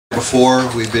before.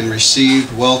 We've been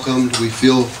received, welcomed. We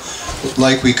feel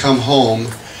like we come home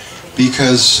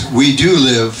because we do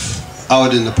live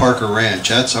out in the Parker Ranch.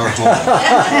 That's our home.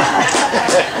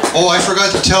 Oh, I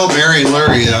forgot to tell Mary and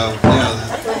Larry. Yeah,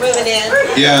 we're moving in.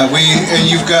 Yeah, and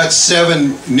you've got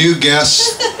 7 new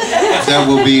guests that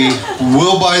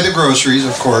will buy the groceries,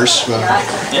 of course.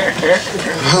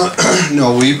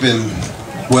 No, we've been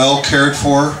well cared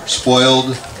for,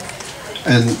 spoiled,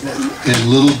 and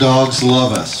little dogs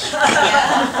love us.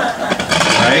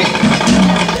 Right?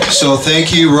 So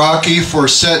thank you, Rocky, for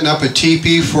setting up a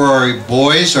teepee for our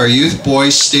boys. Our youth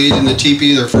boys stayed in the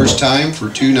teepee their first time for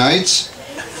 2 nights.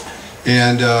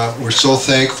 And we're so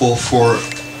thankful for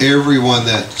everyone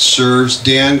that serves.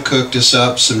 Dan cooked us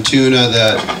up some tuna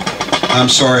that, I'm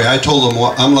sorry, I told him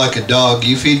I'm like a dog.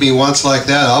 You feed me once like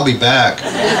that, I'll be back.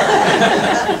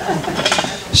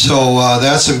 So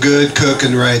that's some good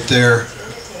cooking right there.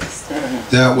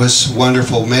 That was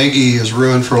wonderful. Maggie is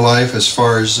ruined for life as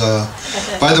far as...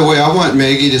 by the way, I want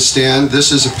Maggie to stand.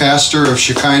 This is a pastor of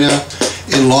Shekina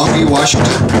in Longview, Washington.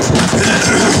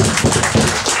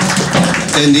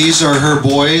 And these are her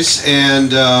boys.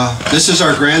 And this is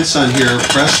our grandson here,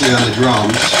 Presley, on the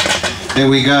drums. And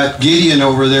we got Gideon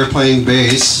over there playing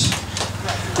bass.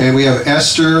 And we have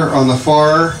Esther on the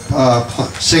far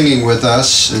singing with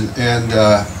us. And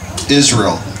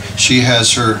Israel. She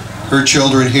has her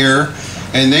children here.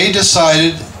 And they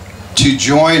decided to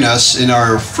join us in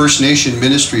our First Nation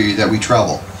ministry that we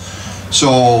travel.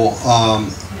 So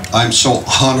I'm so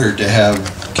honored to have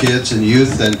kids and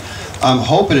youth, and I'm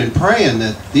hoping and praying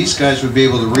that these guys would be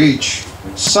able to reach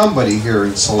somebody here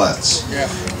in Siletz. Yeah.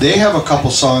 They have a couple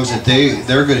songs that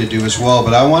they're going to do as well,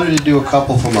 but I wanted to do a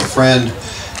couple from a friend,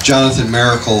 Jonathan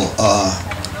Miracle,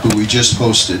 who we just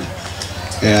hosted,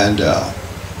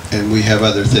 and we have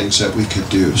other things that we could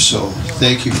do. So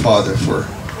thank you, Father, for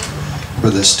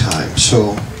this time.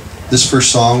 So this first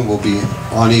song will be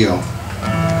on EO.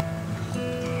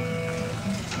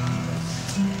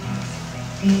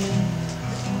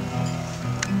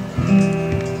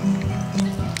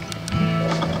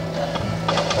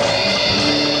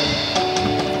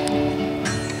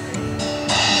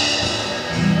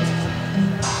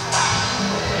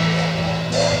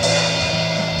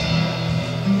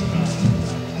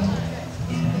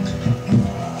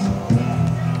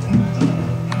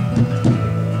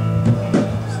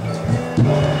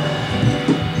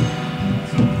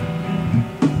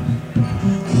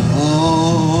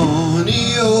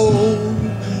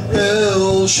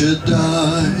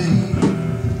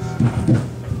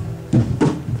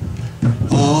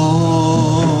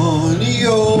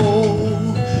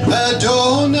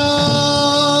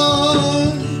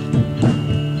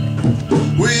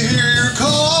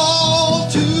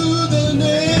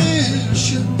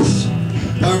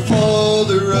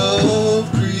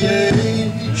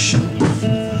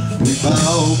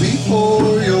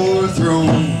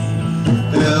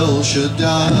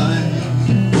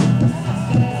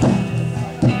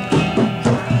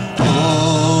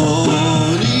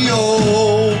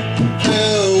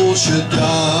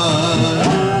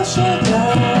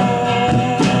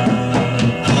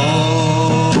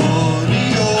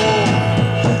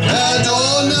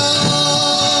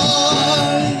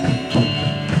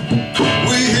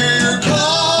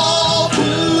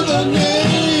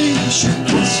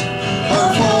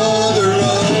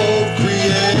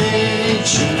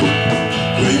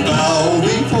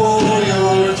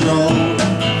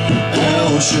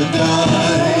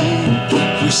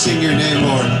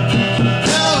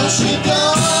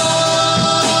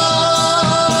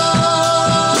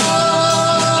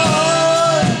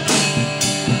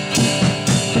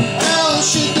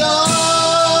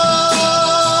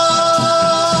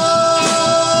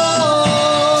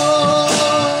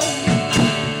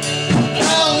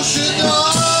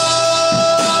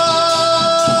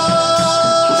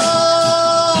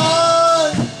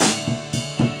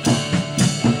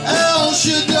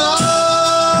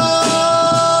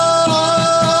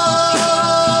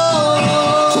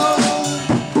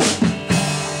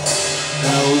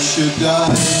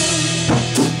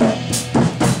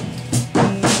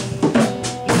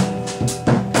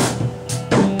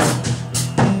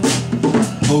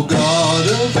 O God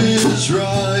of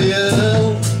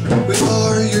Israel, we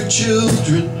are your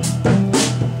children.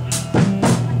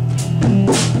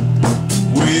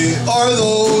 We are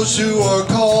those who are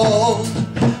called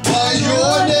by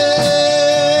your name.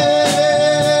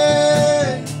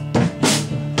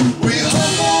 We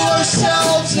humble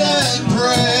ourselves and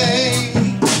pray.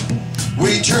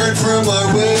 We turn from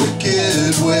our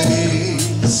wicked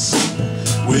ways.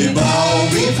 We bow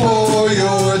before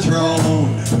your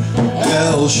throne,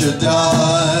 El Shaddai.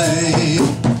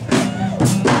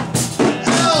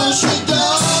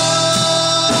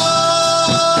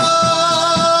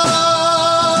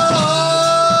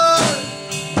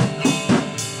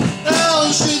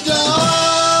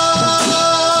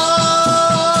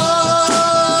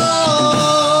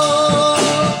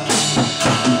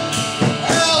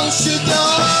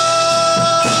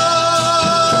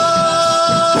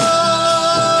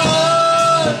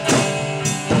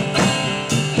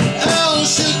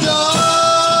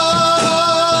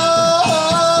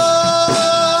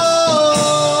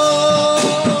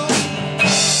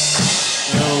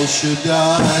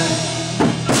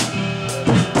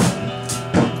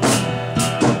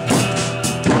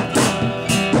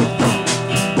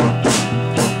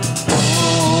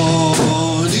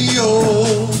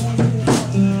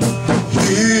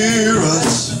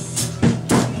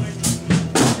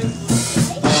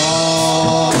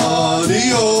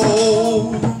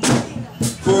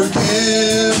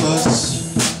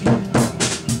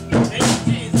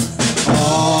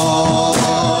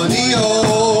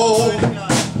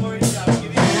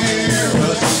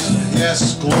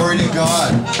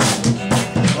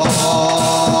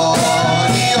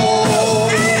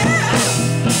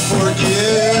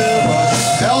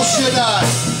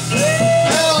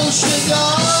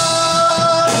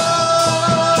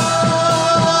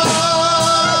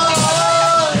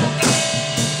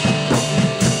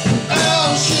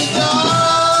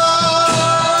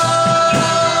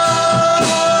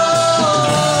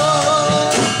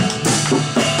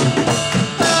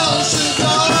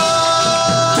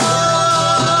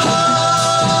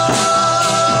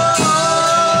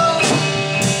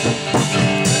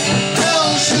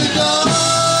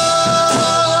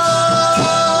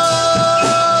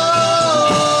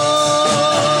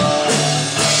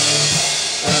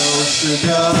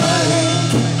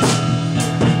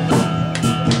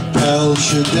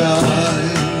 Shaddai,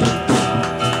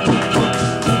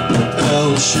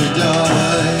 El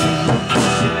Shaddai.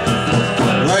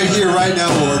 Right here, right now,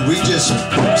 Lord, we just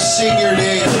sing your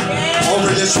name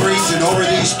over this region, over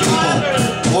these people,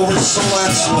 over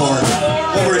Siletz, Lord,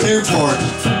 over Newport,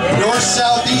 north,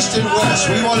 south, east, and west.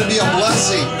 We want to be a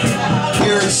blessing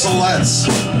here in Siletz.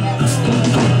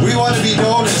 We want to be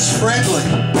known as friendly.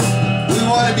 We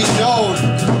want to be known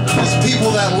as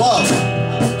people that love.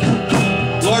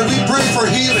 Lord, we pray for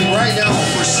healing right now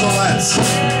for Siletz.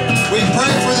 We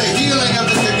pray for the healing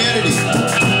of the community.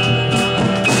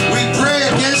 We pray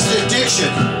against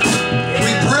addiction.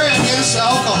 We pray against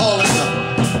alcoholism.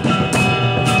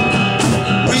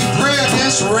 We pray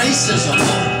against racism,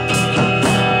 Lord.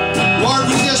 Lord,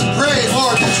 we just pray,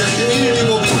 Lord, that your community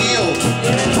will be healed.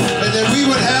 And that we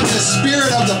would have the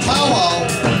spirit of the powwow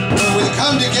when we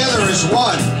come together as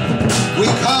one.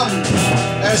 We come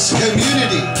as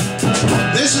community.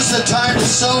 This is the time to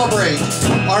celebrate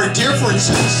our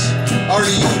differences, our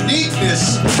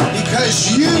uniqueness,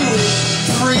 because you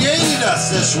created us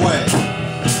this way.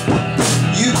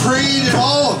 You created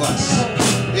all of us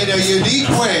in a unique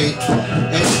way,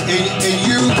 and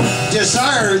you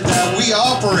desire that we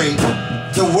operate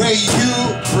the way you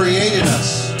created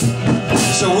us.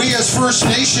 So we as First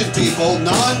Nation people,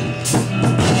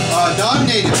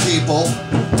 non-native people,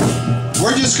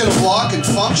 we're just going to walk and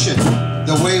function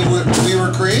the way we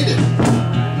were created.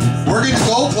 We're going to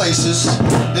go places,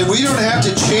 and we don't have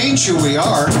to change who we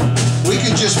are. We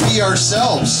can just be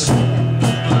ourselves.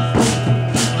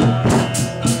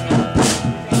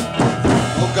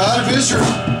 Oh God of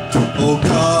Israel. Oh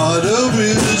God of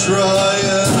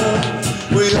Israel,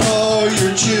 we are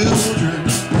your children.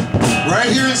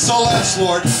 Right here in Siletz,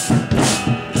 Lord.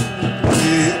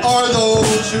 We are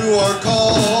those who are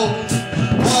called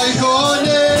by your name.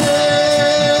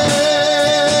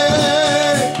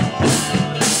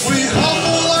 We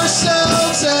humble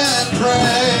ourselves and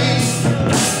pray.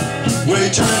 We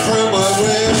turn from our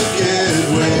wicked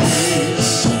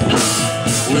ways.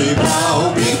 We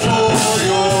bow before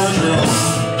your throne.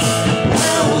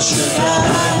 El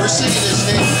Shaddai. We're singing his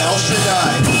name, El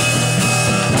Shaddai.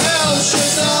 El Shaddai.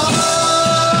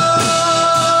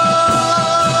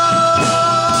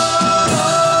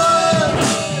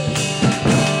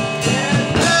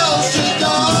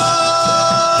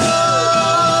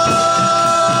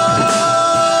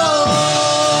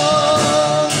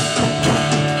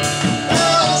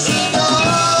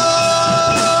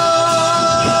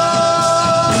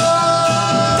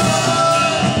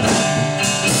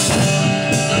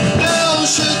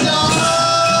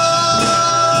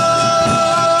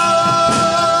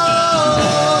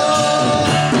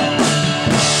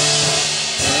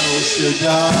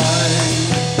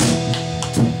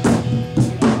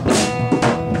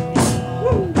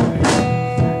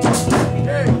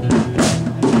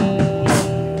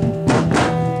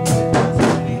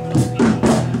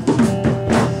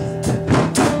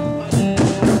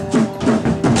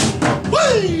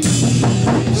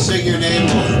 Sing your name,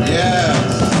 Lord. Yes.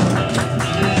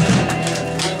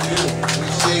 We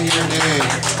sing your name.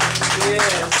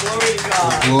 Yes. Glory to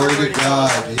God. Glory to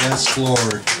God. Yes,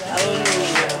 Lord.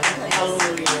 Hallelujah.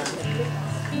 Hallelujah.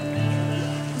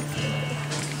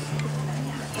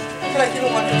 Can I get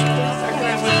one picture, please? Or can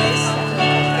I have one, please?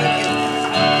 Thank you.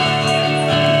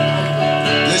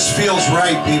 This feels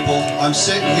right, people. I'm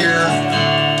sitting here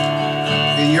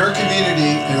in your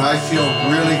community, and I feel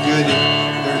really good.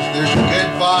 There's a good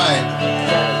vibe.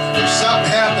 There's something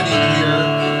happening here.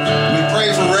 We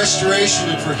pray for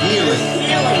restoration and for healing.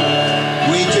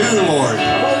 We do, Lord.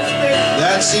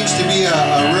 That seems to be a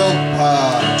real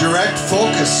direct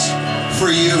focus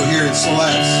for you here in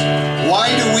Siletz.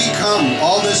 Why do we come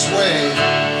all this way?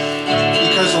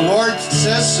 Because the Lord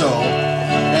says so.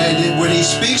 And when He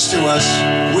speaks to us,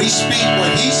 we speak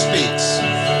what He speaks.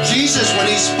 Jesus,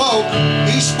 when He spoke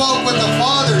what the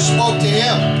Father spoke to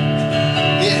Him.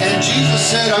 And Jesus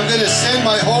said, I'm going to send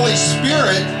my Holy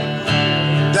Spirit,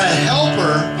 the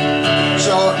helper.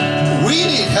 So we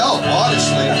need help,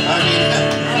 honestly. I mean,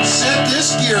 set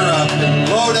this gear up and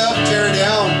load up, tear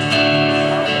down,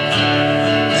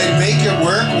 and make it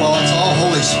work. Well, it's all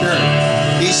Holy Spirit.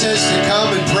 He says to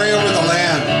come and pray over the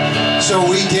land. So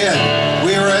we did.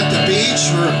 We were at the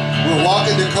beach. We're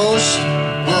walking the coast.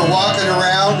 We're walking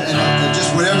around, and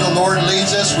just whatever the Lord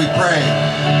leads us, we pray.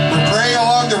 We're praying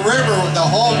along the river, the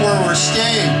home where we're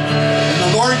staying. And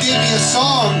the Lord gave me a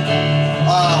song.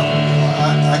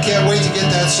 I can't wait to get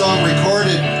that song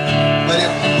recorded. But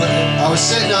I was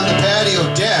sitting on the patio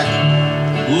deck,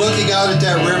 looking out at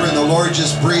that river, and the Lord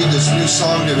just breathed this new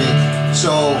song to me.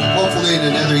 So hopefully in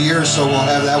another year or so, we'll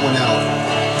have that one out.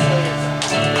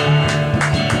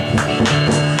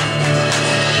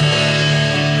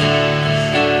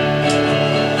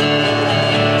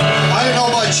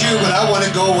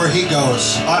 go where he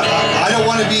goes. I don't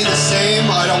want to be the same.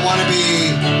 I don't want to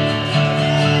be,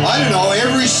 I don't know,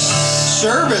 every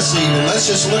service even. Let's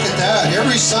just look at that.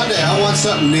 Every Sunday I want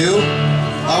something new.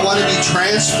 I want to be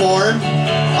transformed.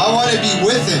 I want to be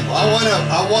with him. I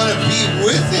want to be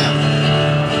with him.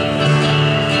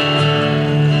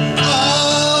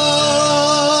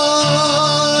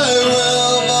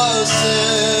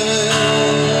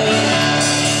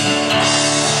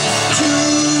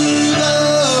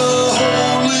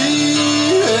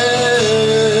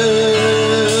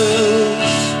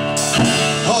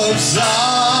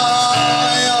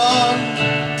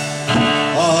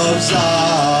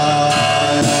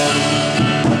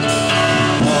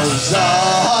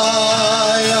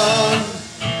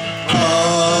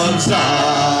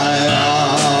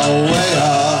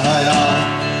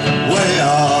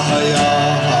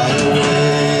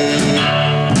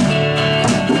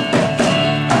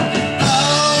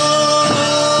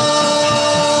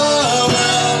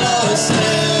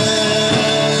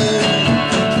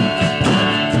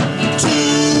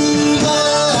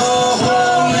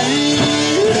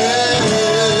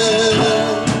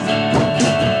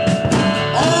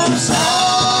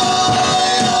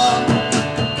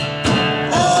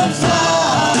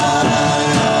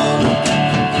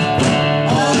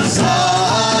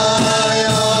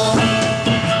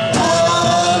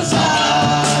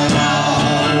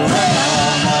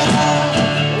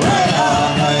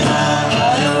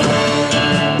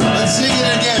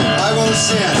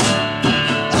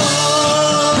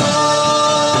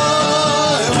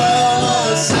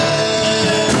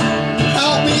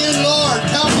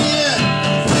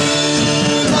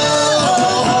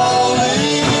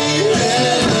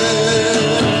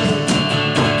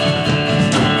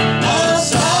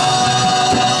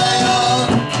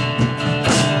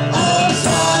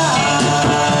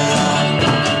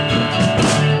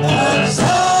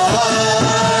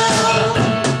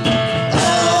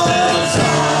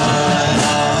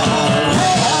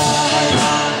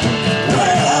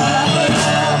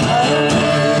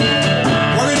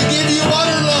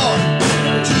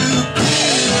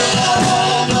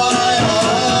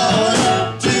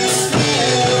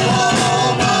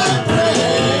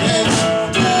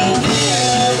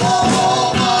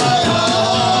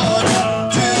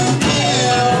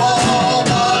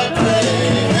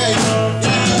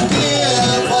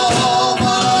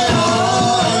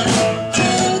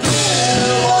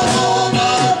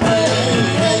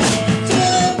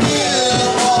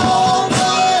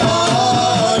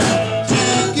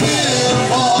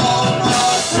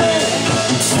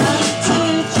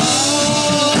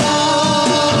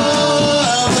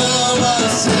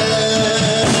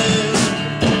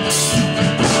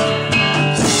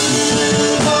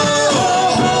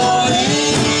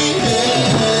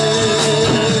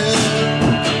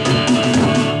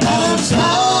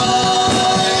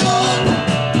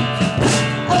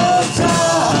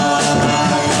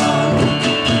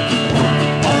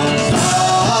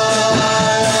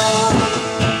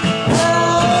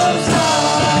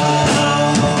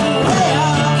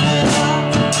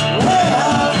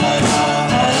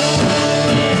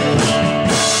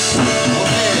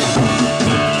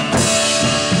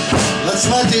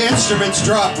 Instruments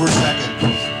drop for a second.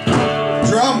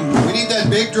 Drum, we need that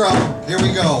big drum. Here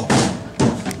we go.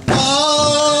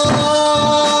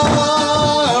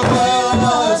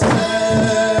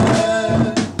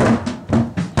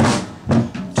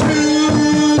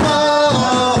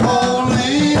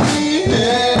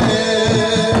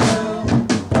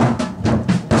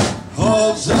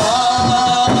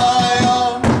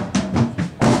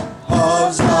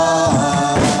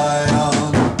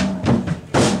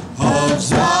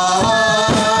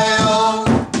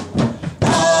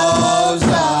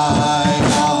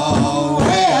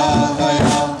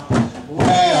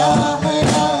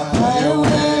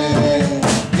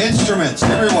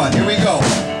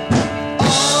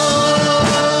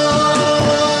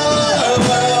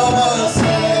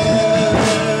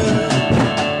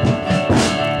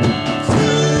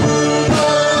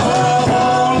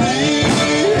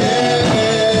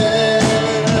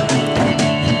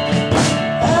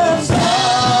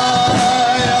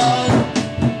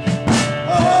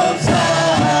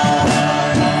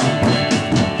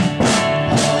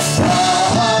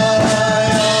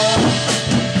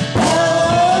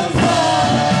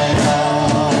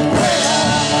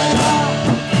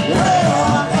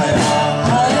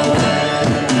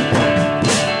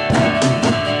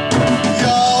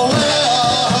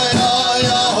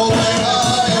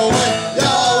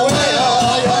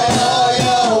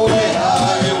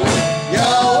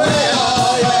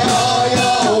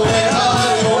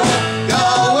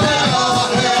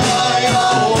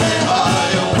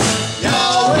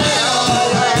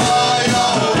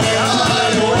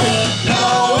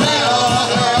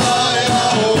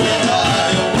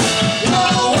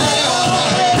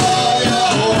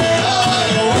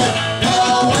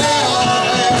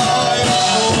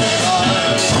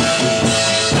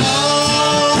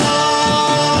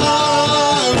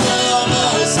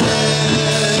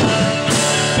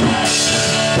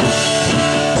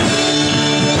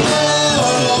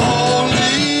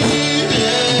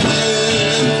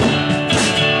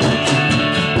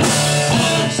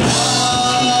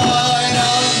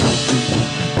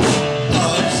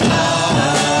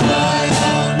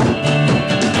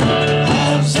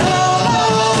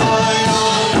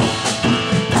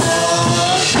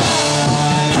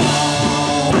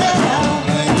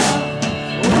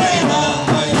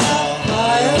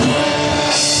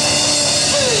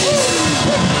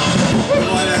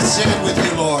 in with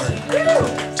you, Lord.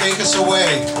 Take us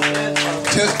away.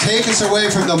 Take us away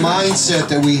from the mindset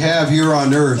that we have here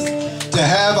on earth. To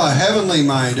have a heavenly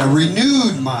mind, a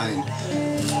renewed mind.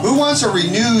 Who wants a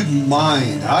renewed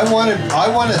mind? I want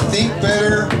to think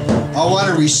better. I want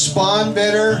to respond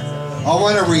better. I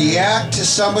want to react to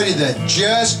somebody that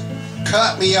just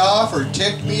cut me off or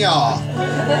ticked me off.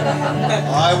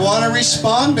 I want to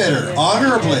respond better,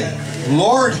 honorably.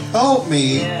 Lord, help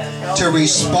me to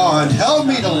respond. Help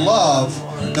me to love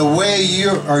the way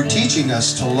you are teaching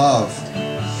us to love.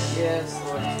 Yes,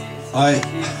 Lord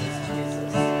Jesus.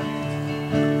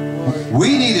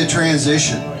 We need a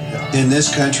transition in this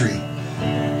country.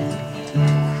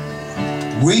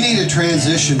 We need a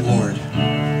transition, Lord.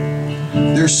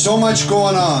 There's so much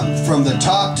going on from the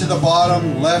top to the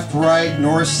bottom, left, right,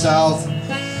 north, south.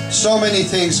 So many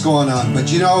things going on.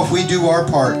 But you know, if we do our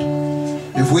part,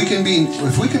 if we can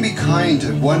be kind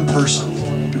to one person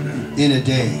in a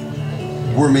day,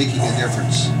 we're making a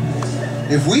difference.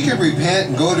 If we can repent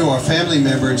and go to our family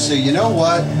member and say, you know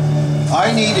what?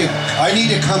 I need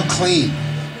to come clean.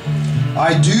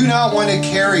 I do not want to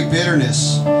carry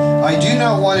bitterness. I do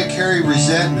not want to carry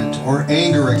resentment or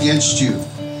anger against you.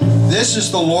 This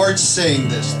is the Lord saying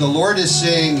this. The Lord is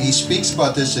saying, He speaks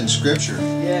about this in Scripture.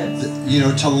 Yes. You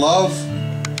know, to love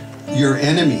your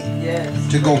enemy.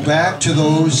 Yes. To go back to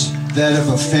those that have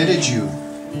offended you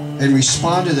and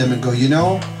respond to them and go, you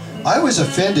know, I was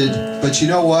offended, but you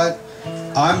know what?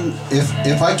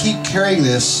 If I keep carrying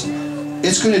this,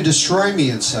 it's going to destroy me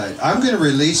inside. I'm going to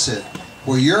release it.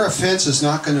 Where your offense is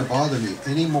not going to bother me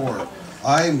anymore.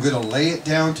 I am going to lay it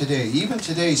down today. Even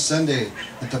today, Sunday,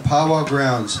 at the Powwow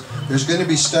grounds, there's going to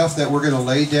be stuff that we're going to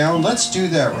lay down. Let's do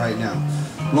that right now.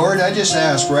 Lord, I just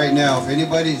ask right now, if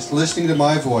anybody's listening to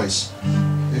my voice,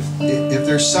 if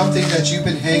there's something that you've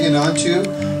been hanging on to,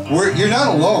 you're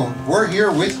not alone. We're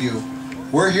here with you.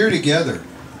 We're here together.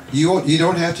 You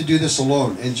don't have to do this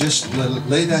alone. And just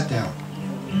lay that down.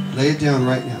 Lay it down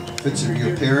right now. If it's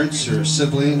your parents or a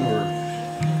sibling or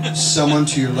someone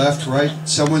to your left, right,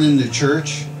 someone in the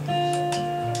church.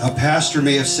 A pastor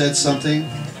may have said something.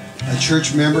 A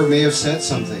church member may have said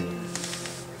something.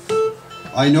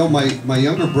 I know my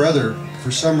younger brother,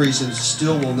 for some reason,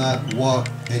 still will not walk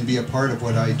and be a part of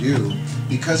what I do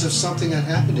because of something that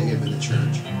happened to him in the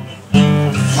church.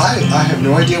 I have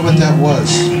no idea what that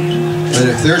was. But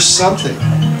if there's something,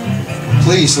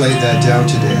 please lay that down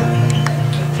today.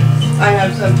 I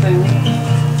have something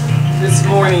this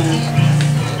morning.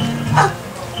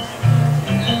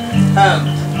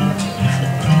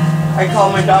 I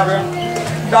called my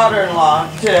daughter-in-law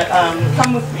to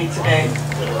come with me today.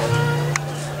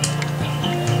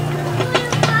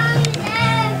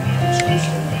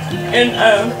 And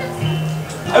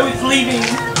I was leaving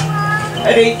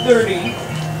at 8:30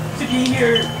 to be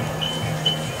here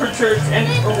for church and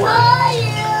for work.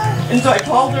 And so I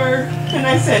called her and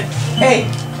I said, hey,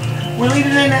 we're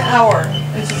leaving in an hour.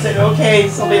 And she said, okay,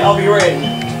 Sylvia, I'll be ready.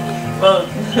 Well,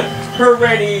 her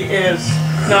ready is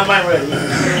not my ready.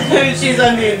 She's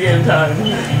on the Indian time.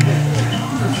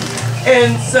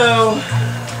 And so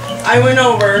I went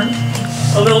over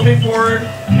a little before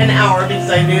an hour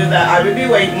because I knew that I would be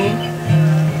waiting.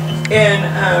 And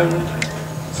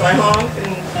so I honked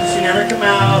and she never came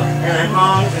out. And I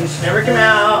honked and she never came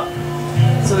out.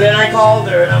 So then I called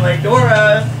her and I'm like,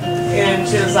 Dora. And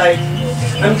she was like,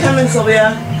 I'm coming,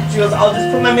 Sylvia. She goes, I'll just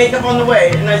put my makeup on the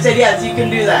way. And I said, yes, you can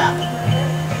do that.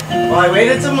 Well, I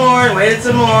waited some more and waited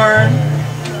some more.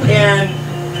 And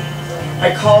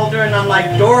I called her and I'm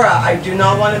like, Dora, I do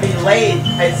not want to be late.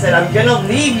 I said, I'm going to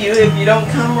leave you if you don't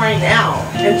come right now.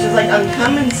 And she's like, I'm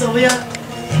coming, Sylvia.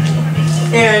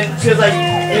 And she was like,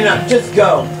 you know, just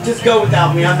go. Just go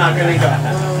without me. I'm not going to go.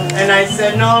 And I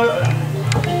said, no.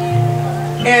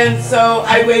 And so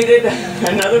I waited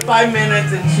another 5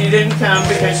 minutes and she didn't come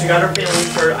because she got her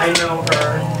feelings hurt. I know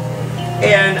her.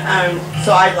 And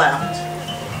so I left.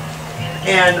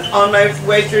 And on my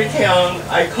way through town,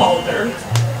 I called her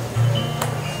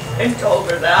and told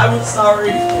her that I was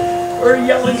sorry for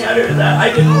yelling at her that I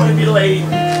didn't want to be late.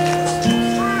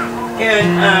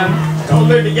 And told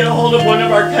her to get a hold of one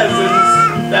of our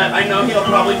cousins that I know he'll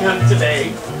probably come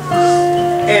today.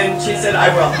 And she said, I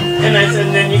will. And I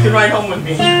said, then you can ride home with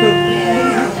me.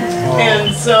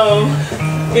 And so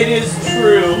it is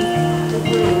true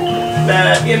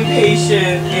that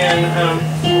impatient and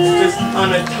just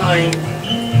on a time.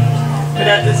 But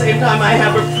at the same time, I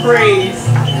have a praise,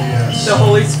 the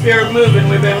Holy Spirit moving.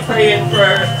 We've been praying for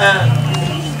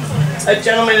a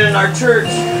gentleman in our church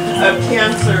of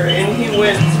cancer, and he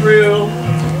went through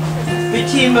the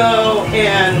chemo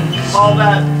and all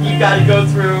that you got to go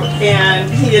through, and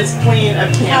he is clean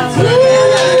of cancer.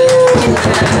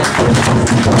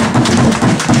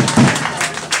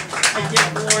 I give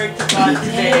glory to God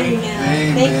today.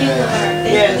 Amen. Thank you, Lord.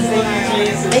 Yes, thank you,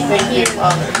 Jesus. Thank you,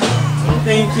 Father.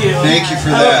 Thank you. Thank you for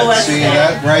Have a that. blessed See day.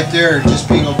 that right there, just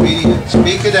being obedient.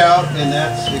 Speak it out, and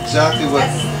that's exactly what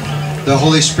the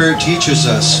Holy Spirit teaches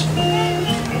us.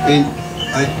 And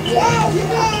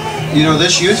you know,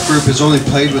 this youth group has only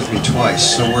played with me twice,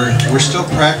 so we're still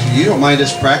practicing. You don't mind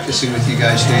us practicing with you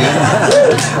guys, do you?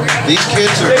 These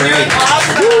kids are They're great. doing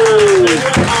awesome. They're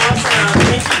doing awesome.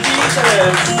 Thank you,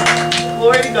 Jesus.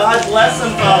 Glory to God. Bless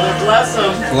them, Father. Bless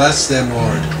them. Bless them,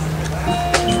 Lord.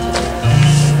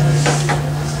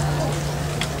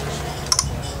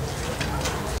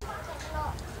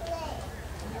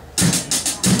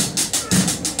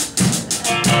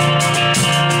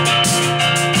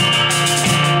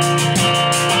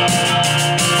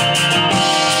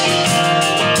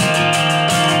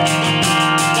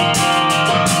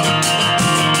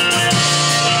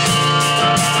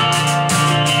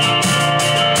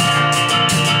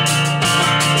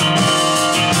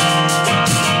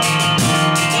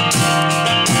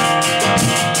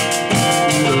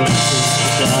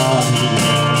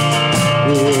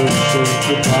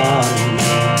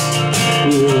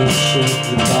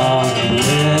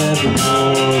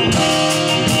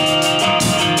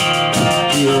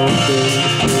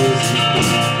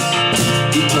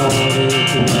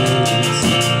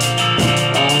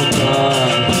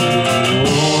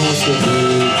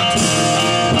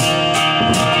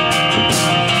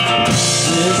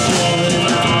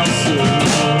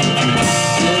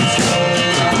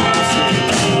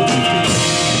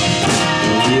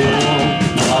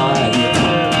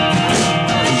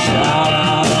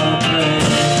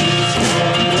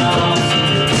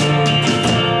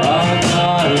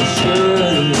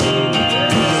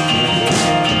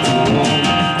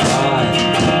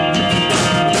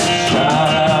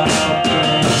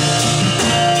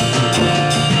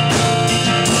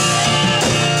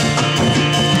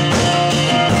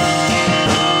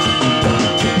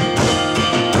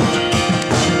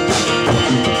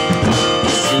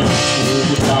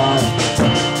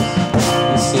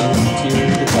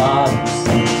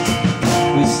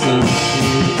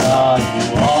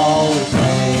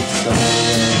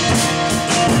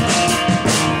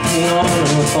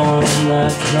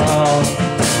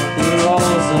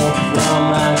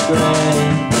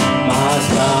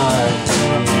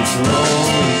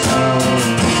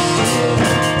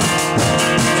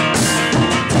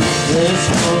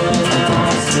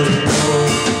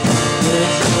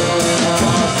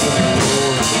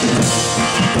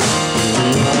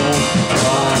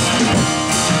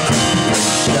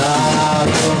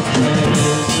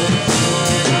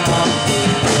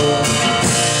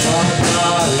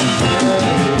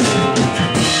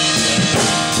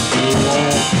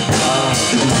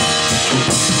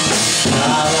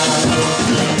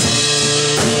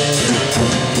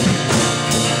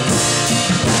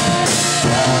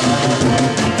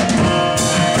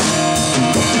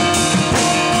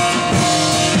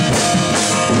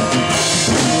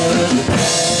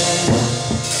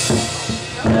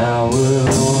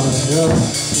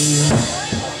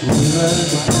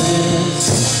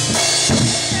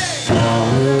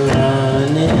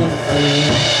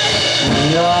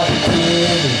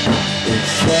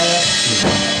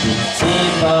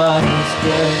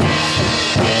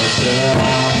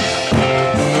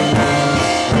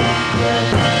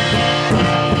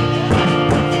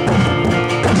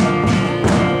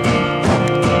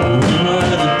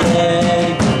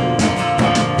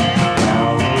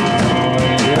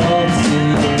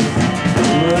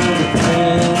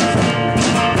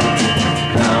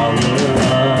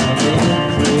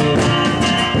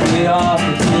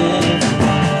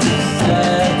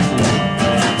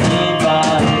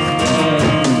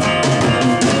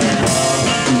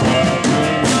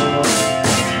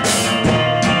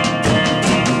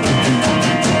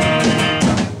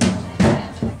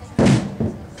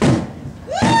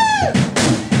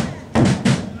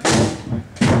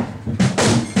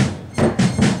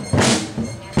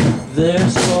 There's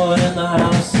joy in the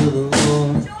house of the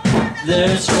Lord.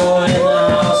 There's joy in the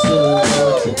house of the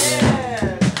Lord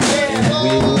today. And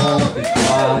we won't be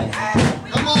quiet.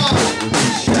 Come on. We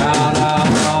shout out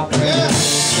our praise.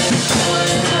 There's joy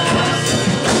in the house of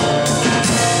the Lord.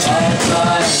 Our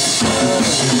God is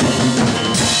good.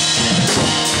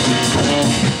 We won't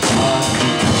be quiet.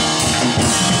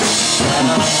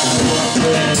 Shout out our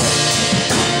praise.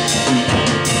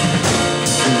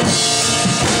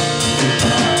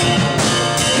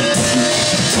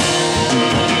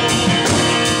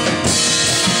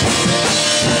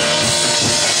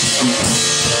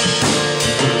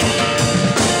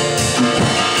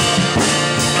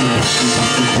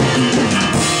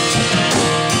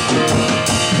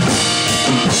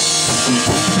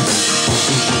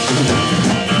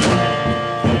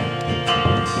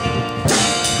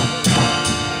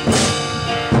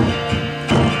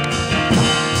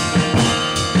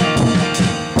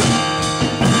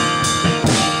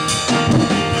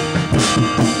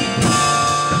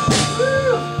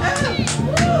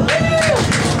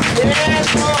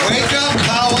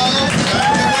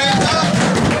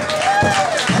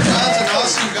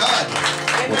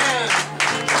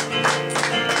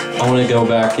 want to go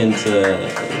back into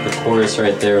the chorus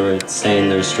right there where it's saying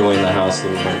there's joy in the house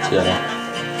of the Lord today.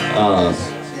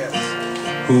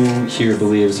 Who here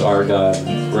believes our God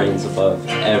reigns above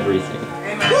everything?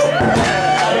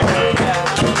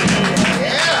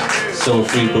 So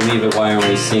if we believe it, why aren't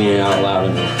we singing it out loud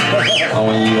enough? I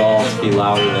want you all to be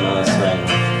louder than us right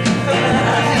now.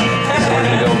 So we're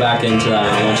going to go back into that.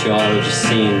 I want you all to just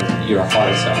sing your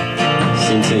hearts out.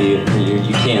 Sing till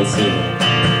you can't sing it.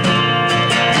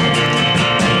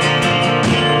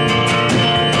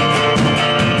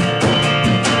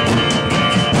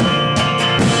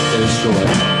 There's joy.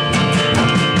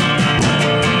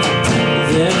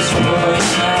 There's joy in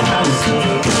the house of the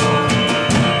Lord.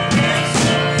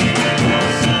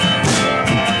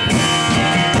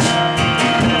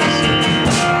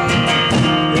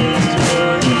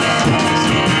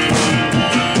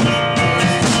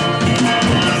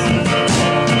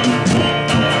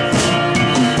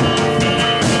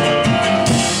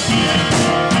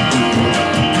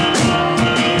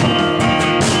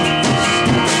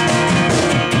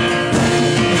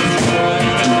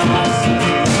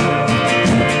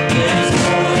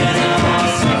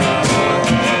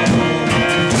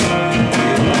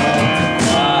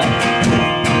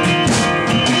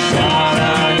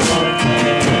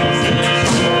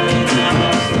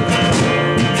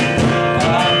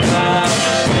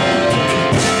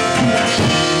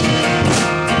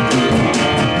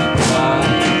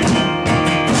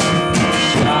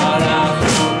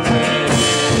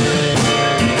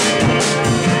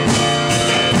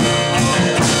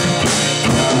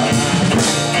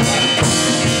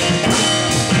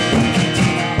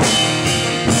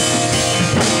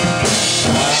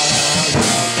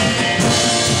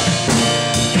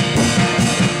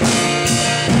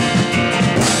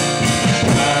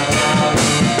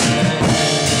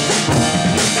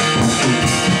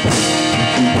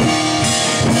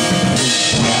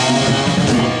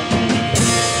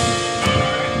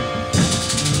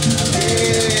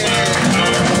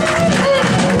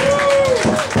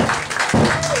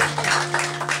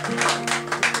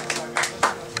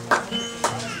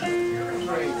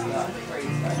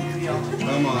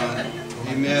 Come on.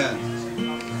 Amen.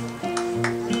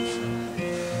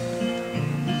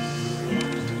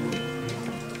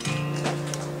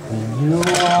 When you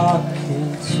walk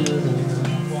into the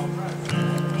room,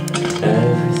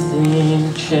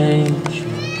 everything changes.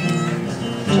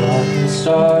 Darkness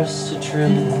starts to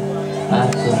tremble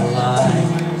at the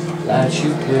light that you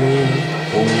bring.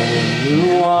 When you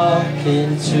walk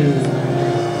into the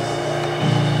room,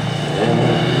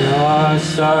 and your heart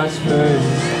starts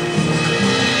burning.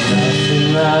 Nothing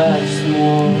lasts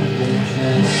more than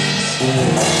just to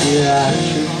sit here at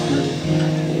your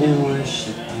feet and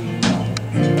worship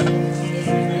you.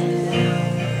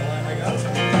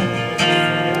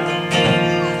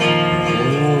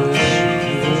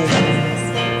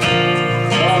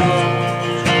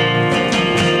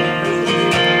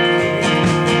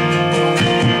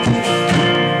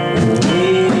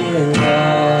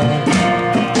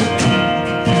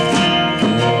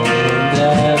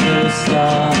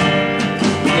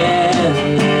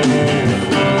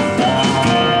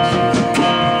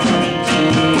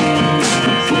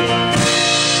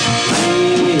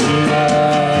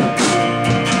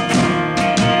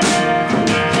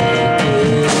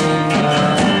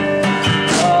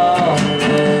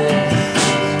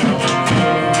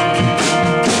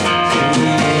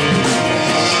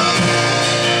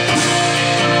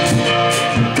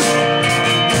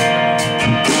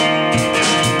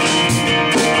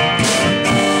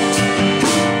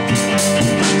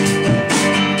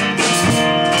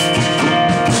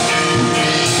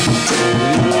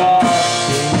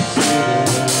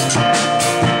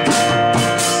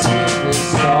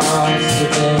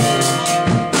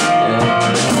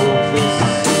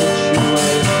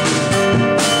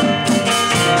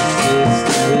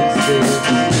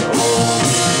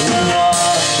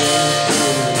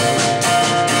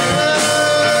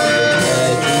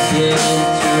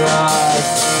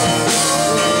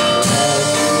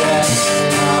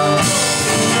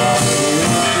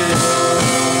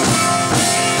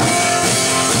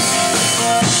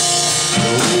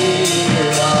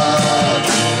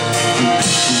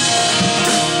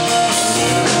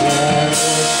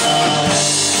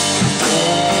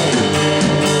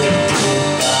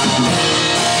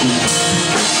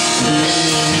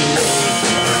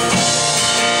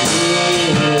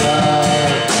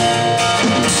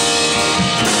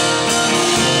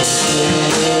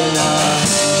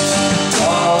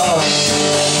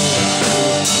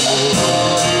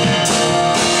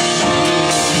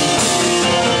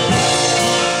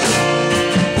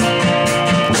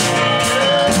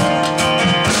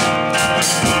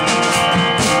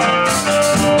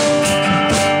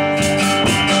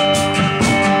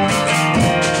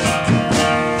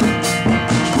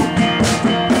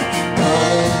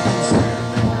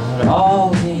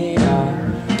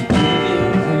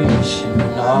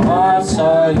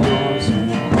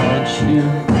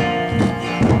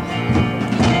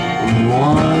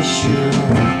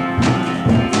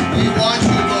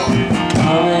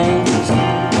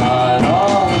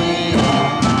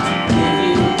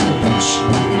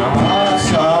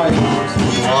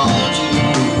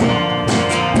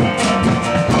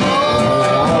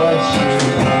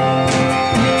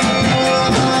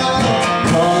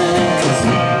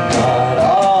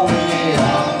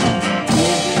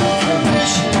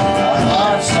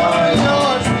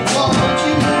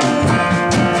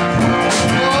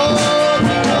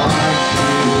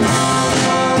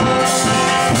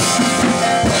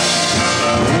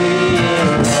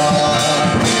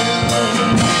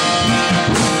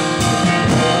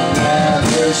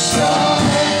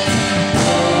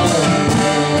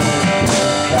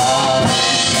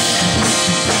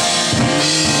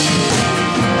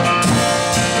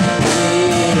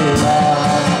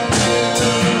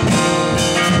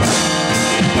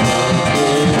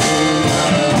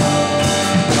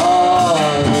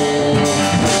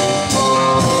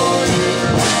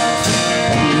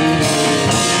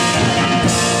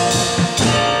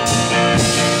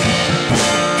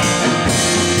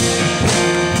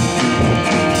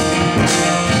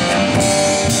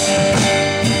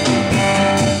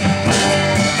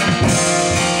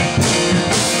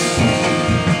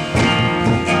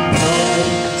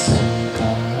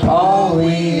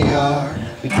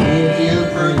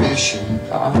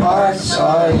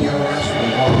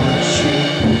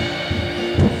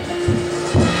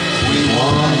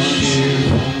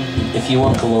 you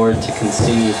want the Lord to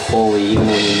consume you fully, even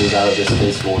when you move out of this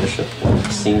space of worship,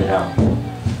 sing it out.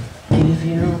 Give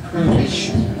you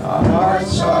permission, our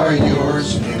hearts are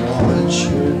yours, we want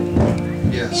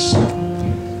you. Yes.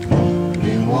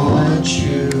 We want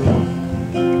you.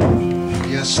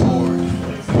 Yes, Lord.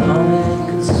 Come and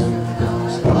consume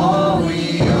us, all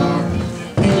we are.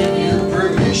 Give you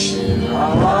permission,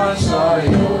 our hearts are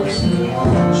yours, we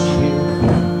want you.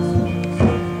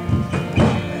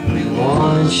 We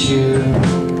want you.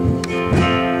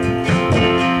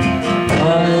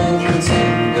 Come and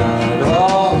consume God,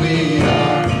 all we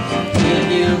are. Give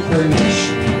you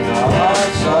permission, our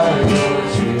hearts are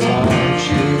yours, we want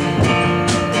you.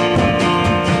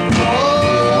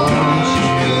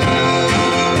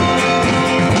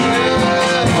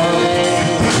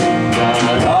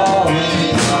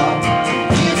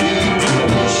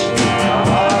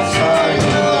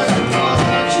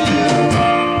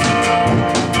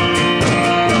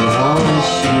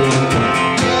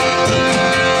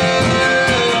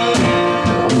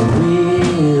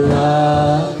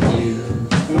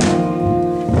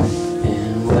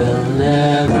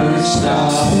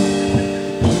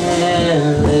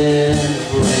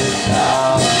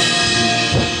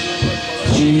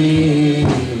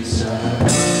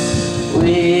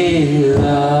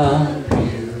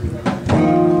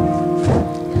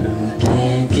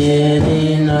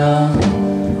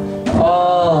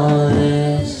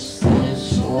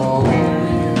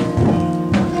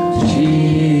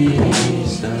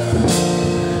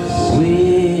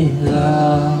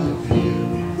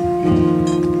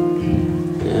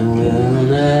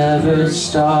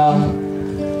 Stop,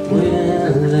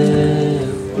 we'll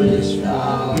live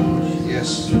without you. Yes.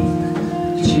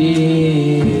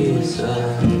 Jesus,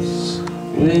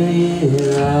 we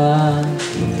love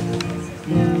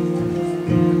you.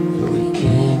 But we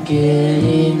can't get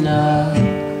enough.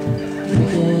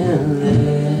 We'll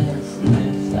live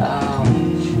without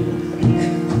you.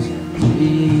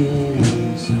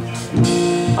 Jesus.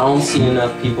 I don't see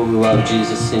enough people who love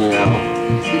Jesus singing out.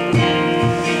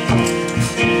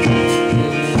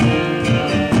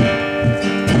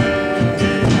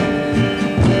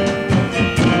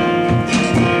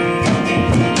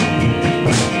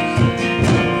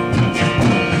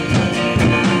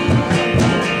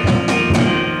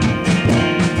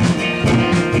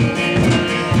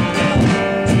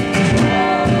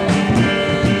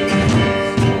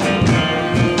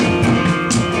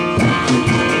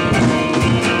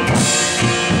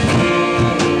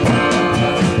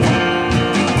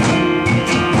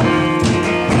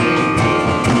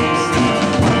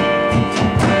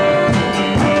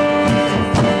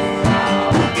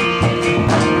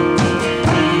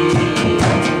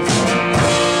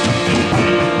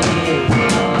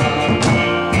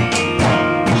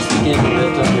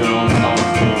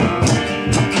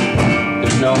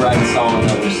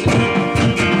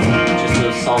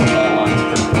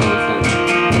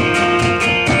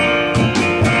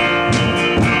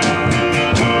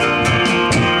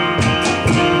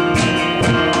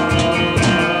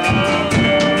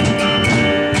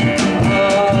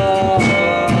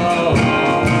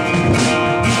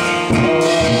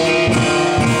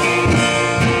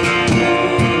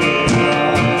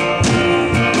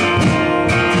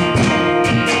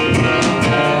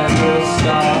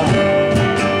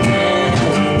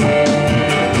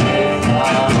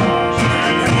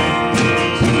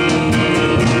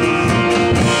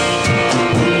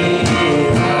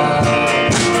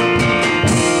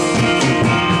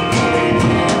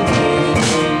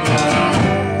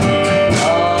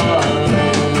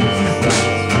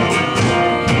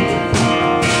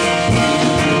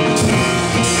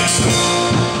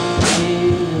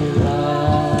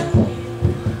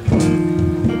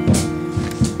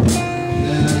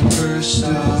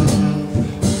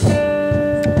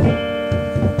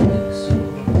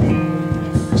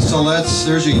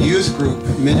 There's a youth group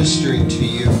ministering to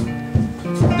you.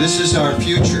 This is our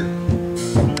future.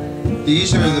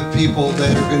 These are the people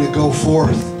that are going to go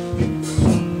forth.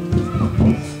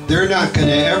 They're not going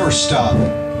to ever stop.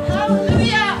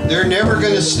 They're never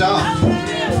going to stop.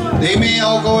 They may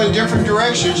all go in different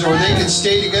directions or they can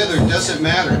stay together. It doesn't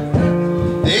matter.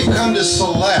 They've come to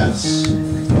Siletz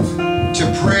to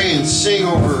pray and sing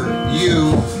over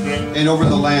you and over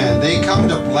the land. They come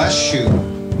to bless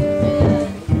you.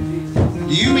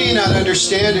 You may not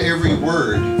understand every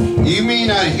word. You may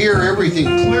not hear everything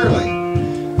clearly,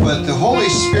 but the Holy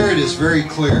Spirit is very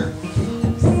clear.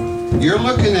 You're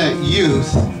looking at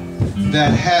youth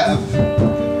that have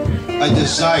a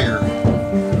desire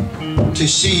to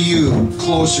see you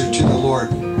closer to the Lord.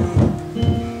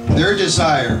 Their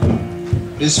desire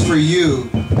is for you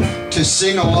to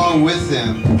sing along with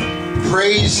them,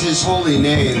 praise His holy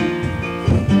name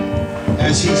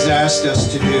as He's asked us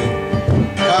to do.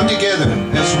 Come together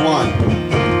as one.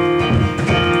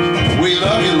 We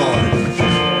love you, Lord.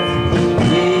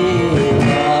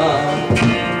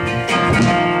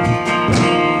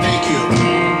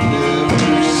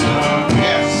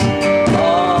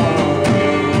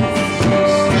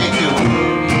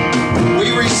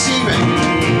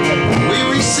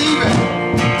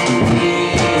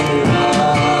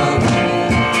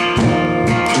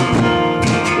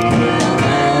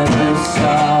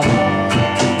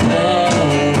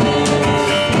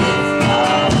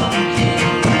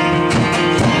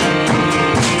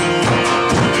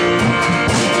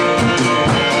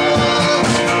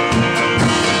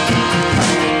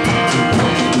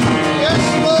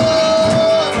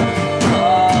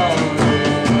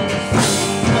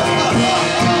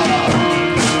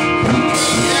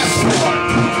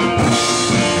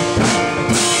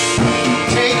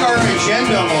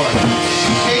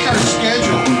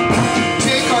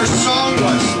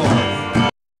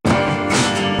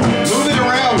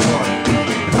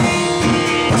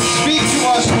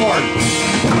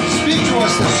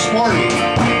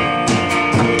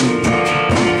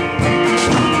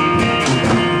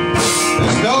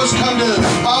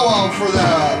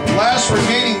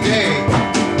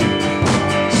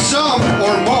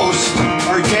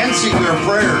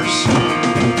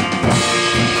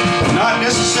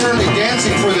 Necessarily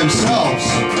dancing for themselves.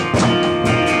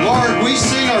 Lord, we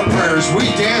sing our prayers, we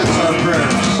dance our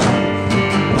prayers.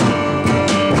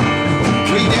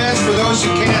 We dance for those who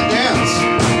can't dance.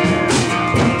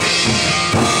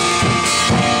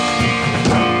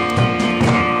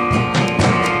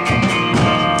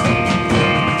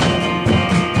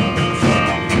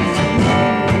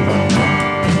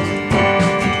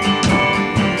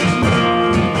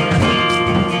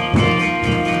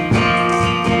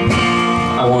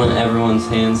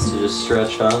 Hands to just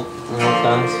stretch up real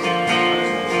fast.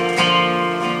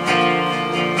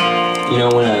 You know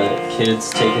when a kid's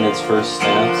taking its first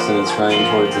steps and it's running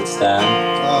towards its dad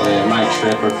and it might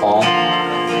trip or fall?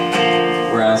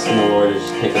 We're asking the Lord to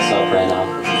just pick us up right now.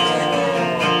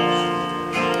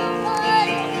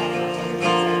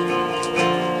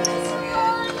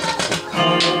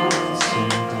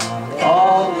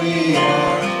 All we are.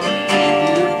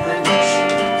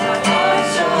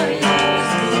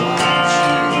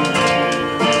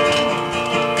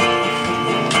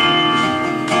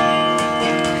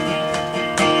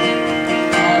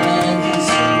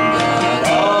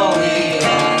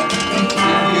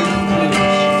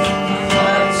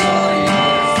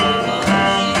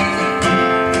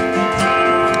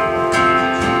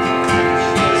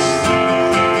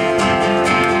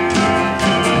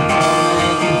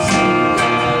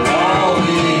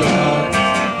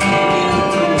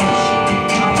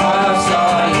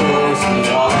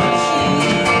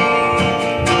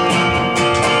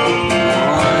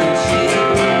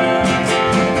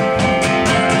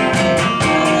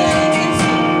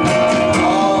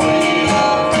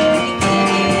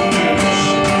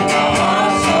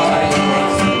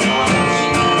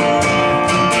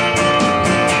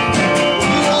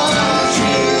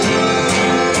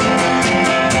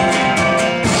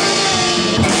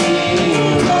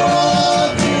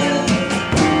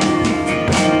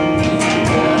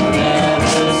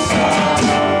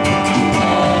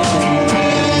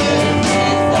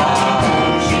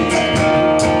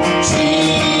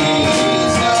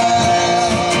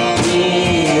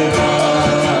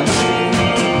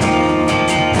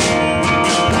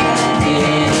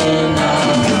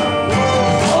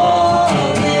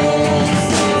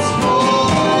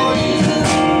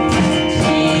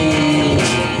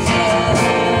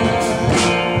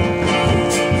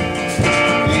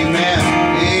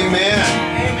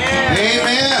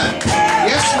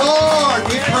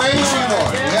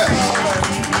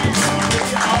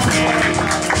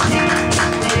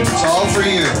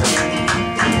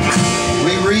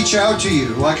 Out to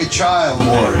you like a child,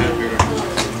 Lord.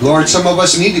 Lord, some of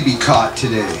us need to be caught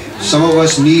today. Some of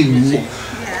us need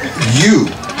you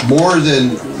more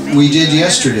than we did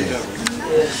yesterday.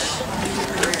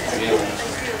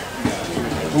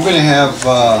 We're going to have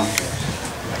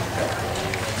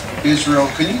Israel.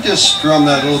 Can you just drum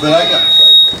that a little bit?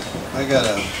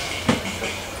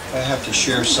 I have to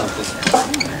share something.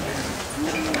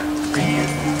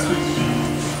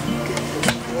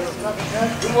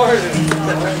 Good morning.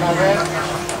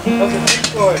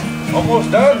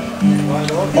 Almost done.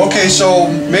 Okay, so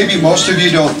maybe most of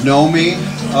you don't know me.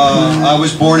 I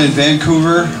was born in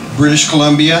Vancouver, British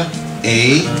Columbia.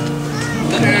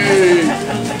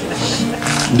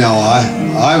 No,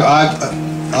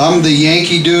 I'm the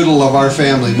Yankee Doodle of our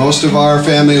family. Most of our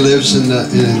family lives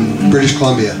in British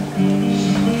Columbia.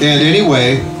 And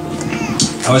anyway,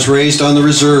 I was raised on the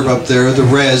reserve up there, the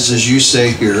res, as you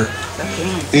say here.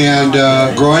 And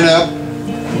growing up,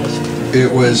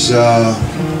 it was,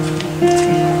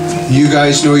 you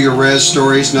guys know your res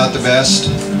stories, not the best.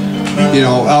 You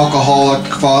know, alcoholic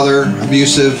father,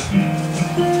 abusive.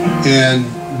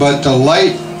 But the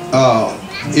light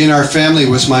in our family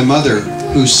was my mother,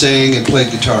 who sang and played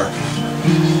guitar.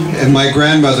 And my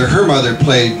grandmother, her mother,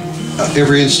 played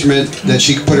every instrument that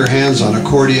she could put her hands on: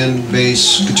 accordion,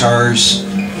 bass, guitars,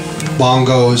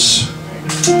 bongos.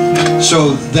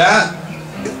 So that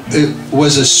it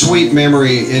was a sweet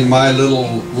memory in my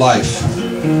little life.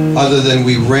 Other than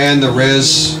we ran the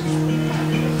res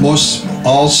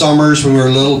all summers when we were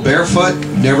little, barefoot,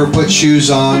 never put shoes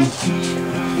on.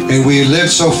 And we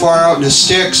lived so far out in the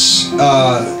sticks,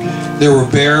 there were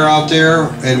bear out there,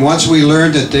 and once we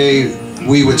learned that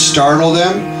we would startle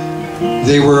them,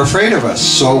 they were afraid of us.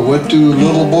 So what do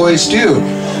little boys do?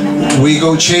 We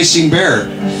go chasing bear.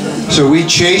 So we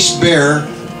chased bear,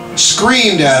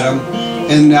 screamed at them,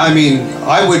 and I mean,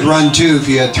 I would run too if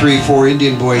you had 3 or 4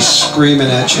 Indian boys screaming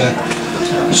at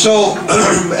you. So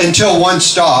until one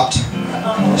stopped,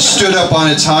 stood up on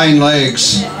its hind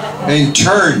legs, and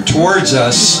turned towards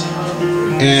us,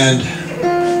 and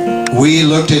we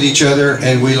looked at each other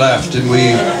and we left, and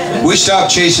we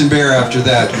stopped chasing bear after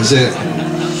that,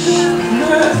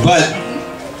 but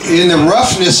in the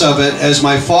roughness of it, as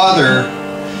my father,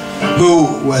 who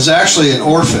was actually an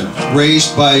orphan,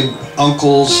 raised by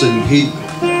uncles, and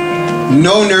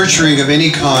no nurturing of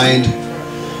any kind,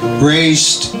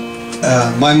 raised,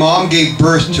 my mom gave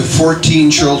birth to 14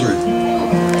 children,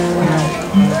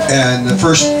 and the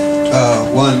first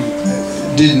one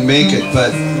didn't make it.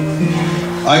 But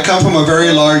I come from a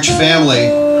very large family,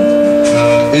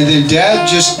 and then Dad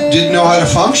just didn't know how to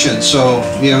function, so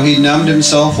you know, he numbed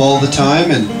himself all the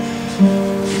time, and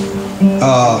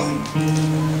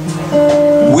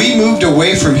we moved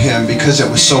away from him because it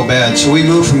was so bad. So we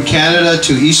moved from Canada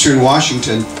to Eastern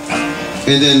Washington,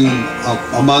 and then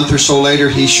a month or so later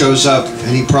he shows up,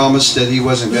 and he promised that he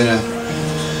wasn't going to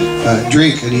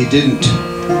drink, and he didn't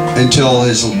until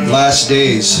his last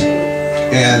days.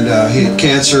 And he had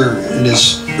cancer in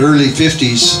his early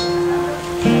 50s,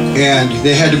 and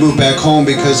they had to move back home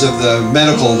because of the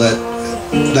medical,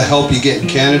 the help you get in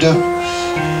Canada.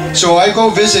 So I go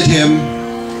visit them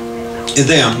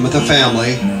with a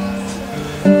family,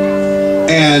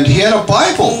 and he had a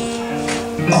Bible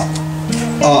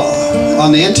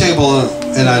on the end table,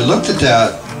 and I looked at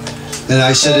that, and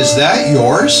I said, "Is that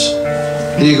yours?"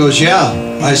 And he goes, "Yeah."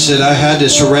 I said, "I had to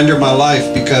surrender my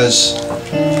life because,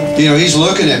 you know," he's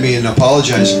looking at me and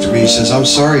apologizing to me. He says, "I'm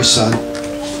sorry, son."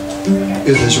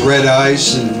 With his red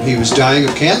eyes, and he was dying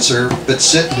of cancer, but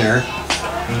sitting there.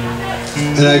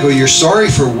 And I go, "You're sorry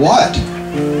for what?"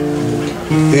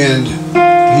 And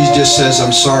he just says,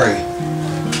 "I'm sorry."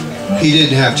 He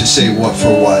didn't have to say what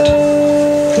for what.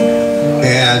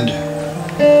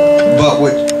 But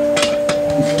what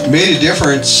made a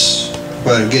difference,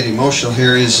 but I'm getting emotional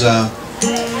here, is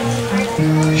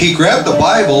he grabbed the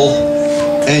Bible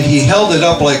and he held it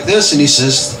up like this, and he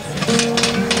says,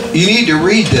 "You need to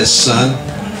read this, son."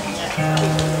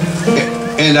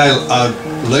 And I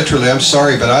literally, I'm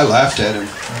sorry, but I laughed at him.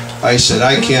 I said,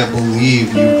 "I can't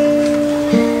believe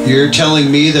you're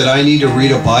telling me that I need to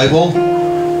read a Bible,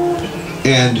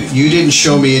 and you didn't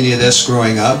show me any of this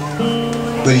growing up."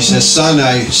 But he says, "Son,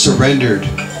 I surrendered.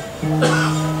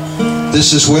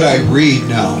 This is what I read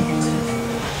now."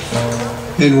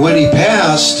 And when he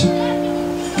passed,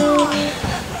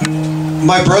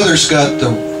 my brother's got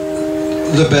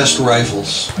the best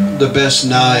rifles, the best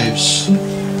knives,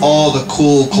 all the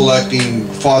cool collecting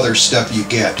father stuff you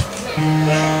get.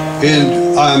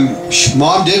 And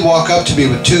Mom did walk up to me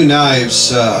with 2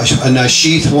 knives, a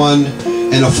sheath one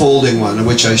and a folding one,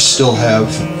 which I still have.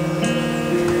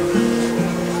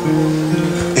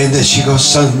 And then she goes,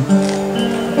 "Son,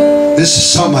 this is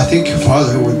something I think your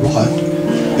father would want."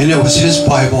 And it was his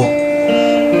Bible.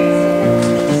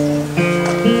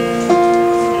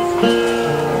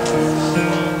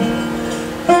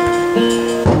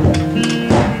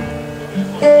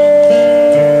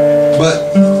 But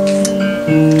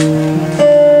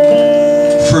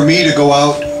for me to go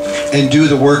out and do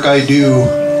the work I do,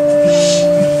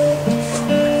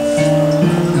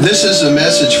 this is a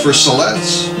message for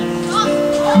Siletz.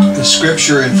 The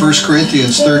scripture in 1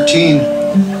 Corinthians 13,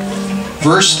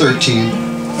 verse 13.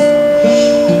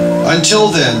 "Until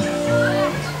then,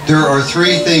 there are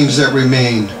 3 things that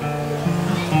remain: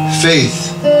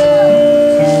 faith,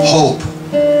 hope,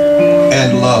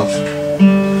 and love.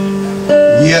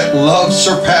 yet love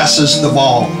surpasses them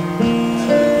all.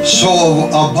 So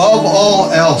above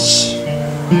all else,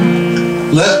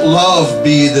 let love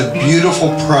be the beautiful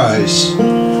prize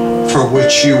for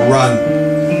which you run.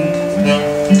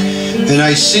 And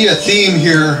I see a theme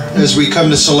here as we come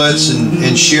to Siletz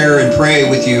and share and pray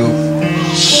with you,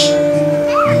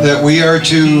 that we are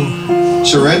to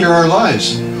surrender our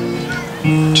lives,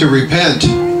 to repent,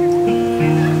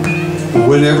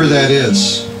 whenever that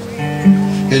is.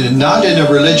 And not in a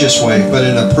religious way, but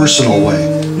in a personal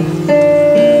way.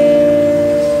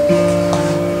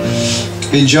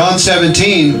 In John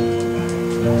 17,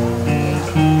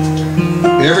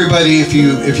 everybody, if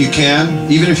you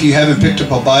can, even if you haven't picked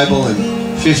up a Bible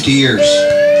in 50 years,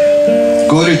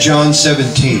 go to John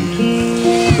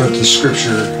 17 for the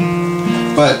scripture.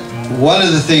 But one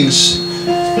of the things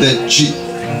that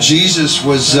Jesus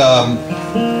was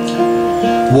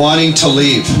wanting to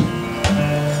leave,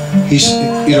 he's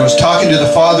was talking to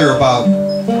the Father about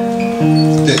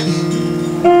that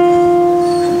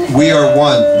we are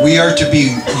one. We are to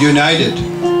be united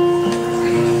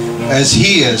as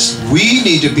He is. We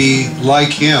need to be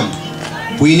like Him.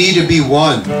 We need to be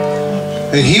one.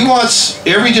 And He wants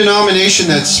every denomination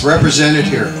that's represented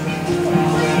here.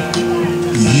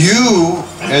 You,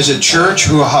 as a church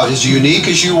who is unique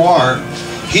as you are,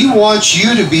 He wants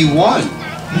you to be one.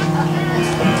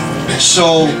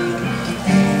 So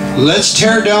let's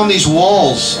tear down these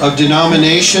walls of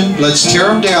denomination. Let's tear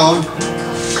them down.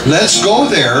 Let's go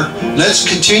there. Let's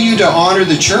continue to honor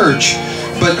the church.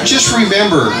 But just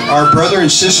remember, our brother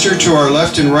and sister to our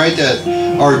left and right that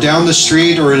are down the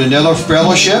street or in another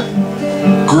fellowship,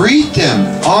 greet them,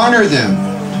 honor them,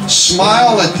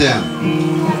 smile at them.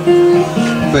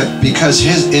 But because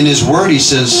in His Word He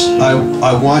says,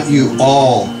 I want you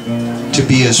all to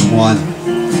be as one.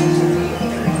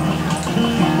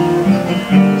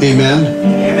 Amen?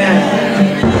 Amen.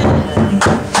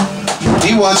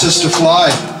 He wants us to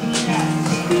fly.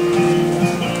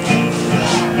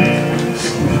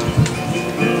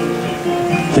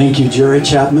 Thank you, Jerry,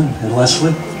 Chapman, and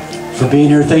Leslie, for being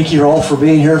here. Thank you all for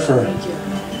being here for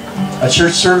a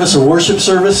church service, a worship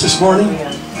service this morning.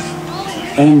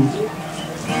 And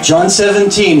John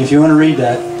 17, if you want to read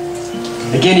that.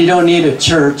 Again, you don't need a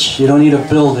church. You don't need a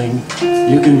building.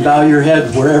 You can bow your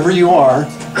head wherever you are.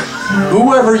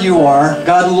 Whoever you are,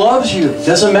 God loves you.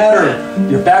 Doesn't matter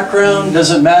your background.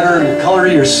 Doesn't matter the color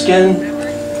of your skin.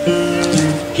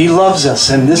 He loves us.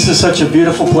 And this is such a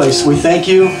beautiful place. We thank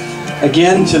you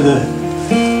again to the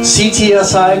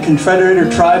CTSI,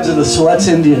 Confederated Tribes of the Siletz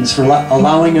Indians, for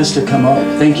allowing us to come up.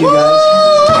 Thank you, guys.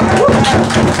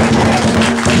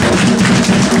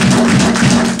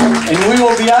 And we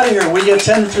will be out of here. We get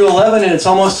 10 through 11, and it's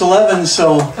almost 11,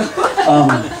 so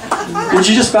would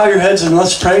you just bow your heads and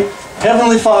let's pray?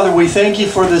 Heavenly Father, we thank you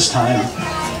for this time.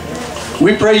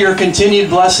 We pray your continued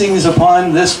blessings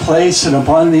upon this place and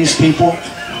upon these people.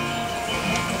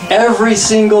 Every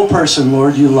single person,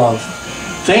 Lord, you love.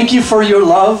 Thank you for your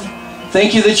love.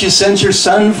 Thank you that you sent your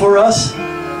Son for us.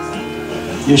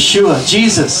 Yeshua,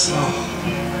 Jesus.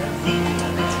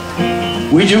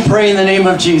 We do pray in the name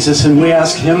of Jesus, and we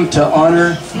ask Him to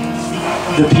honor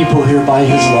the people here by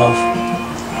His love.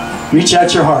 Reach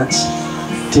out your hearts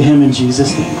to Him in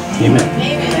Jesus' name. Amen.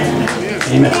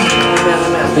 Amen. Amen.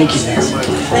 Thank you, Nancy.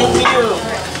 Thank you.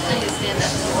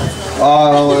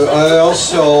 I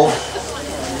also...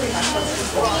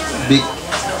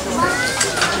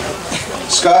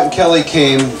 Scott and Kelly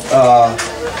came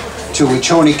to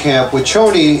Wachoni Camp.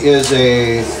 Wachoni is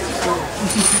a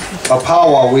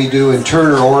powwow we do in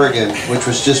Turner, Oregon, which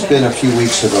was just been a few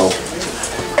weeks ago.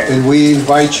 And we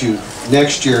invite you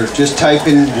next year. Just type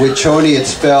in Wachoni. It's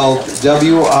spelled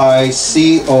W-I-C-O-N-I.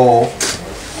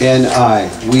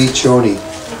 Wachoni.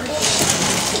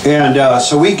 And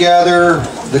so we gather,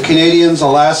 the Canadians,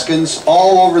 Alaskans,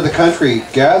 all over the country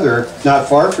gather, not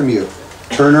far from you,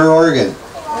 Turner, Oregon.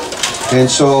 And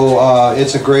so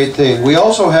it's a great thing. We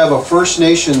also have a First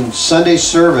Nation Sunday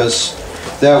service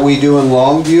that we do in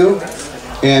Longview.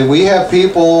 And we have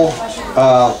people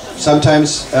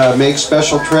sometimes make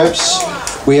special trips.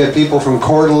 We have people from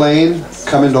Coeur d'Alene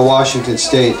coming to Washington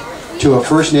State to a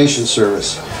First Nation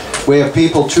service. We have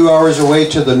people 2 hours away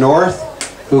to the north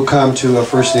who come to a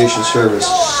First Nation service.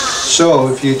 So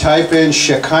if you type in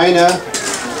Shekina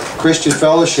Christian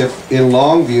Fellowship in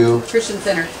Longview,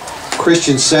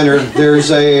 Christian Center, there's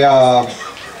a,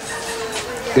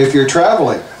 if you're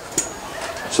traveling,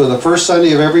 so the first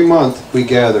Sunday of every month we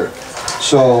gather.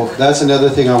 So that's another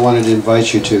thing I wanted to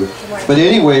invite you to. But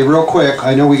anyway, real quick,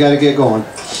 I know we got to get going.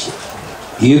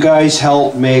 You guys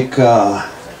helped make,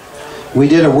 we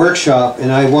did a workshop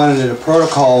and I wanted a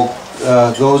protocol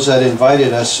those that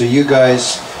invited us. So you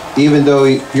guys, even though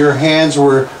your hands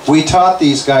were, we taught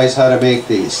these guys how to make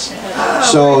these.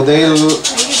 So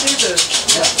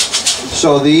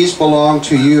so these belong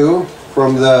to you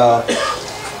from the,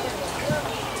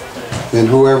 and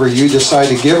whoever you decide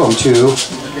to give them to.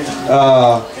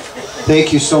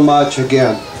 Thank you so much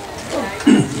again.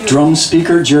 Drum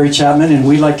speaker Jerry Chapman, and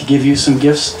we'd like to give you some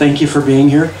gifts. Thank you for being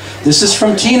here. This is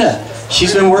from Tina.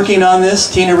 She's been working on this,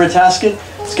 Tina Ratasket.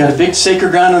 It's got a big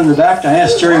sacred ground on the back. I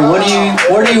asked Jerry, what do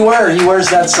you wear? He wears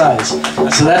that size.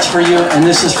 So that's for you, and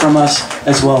this is from us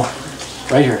as well.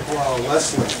 Right here.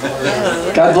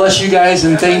 God bless you guys,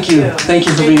 and thank you. Thank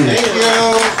you for being here. Thank you.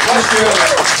 Bless you.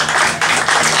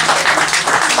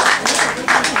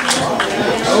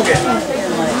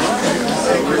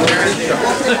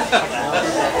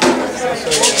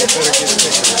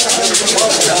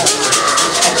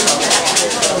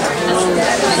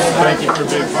 Thank you for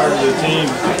being part of the team.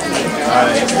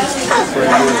 I pray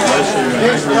God bless you, and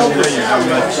I can tell you how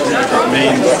much it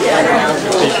means to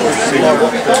people to see you up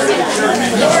there. I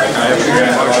mean, I have a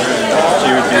granddaughter, and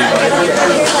she would be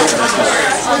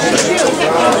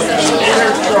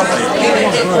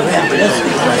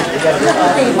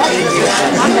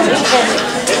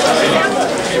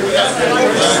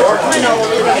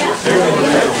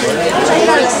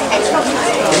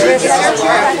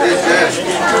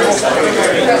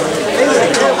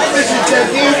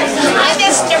Hi,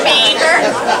 Mr. Baker.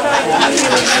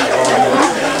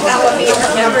 That would be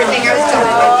everything I was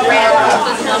doing with Brad.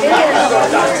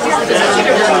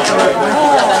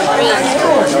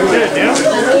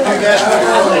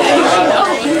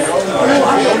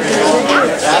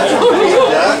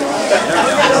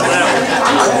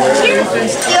 You're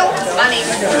still funny.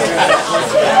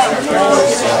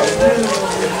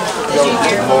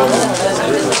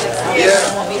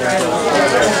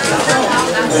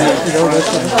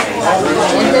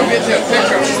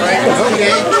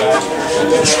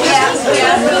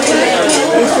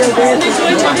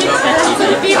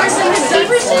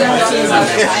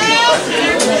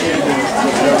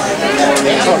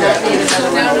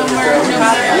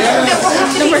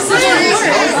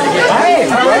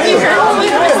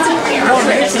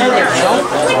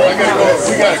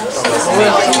 We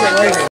got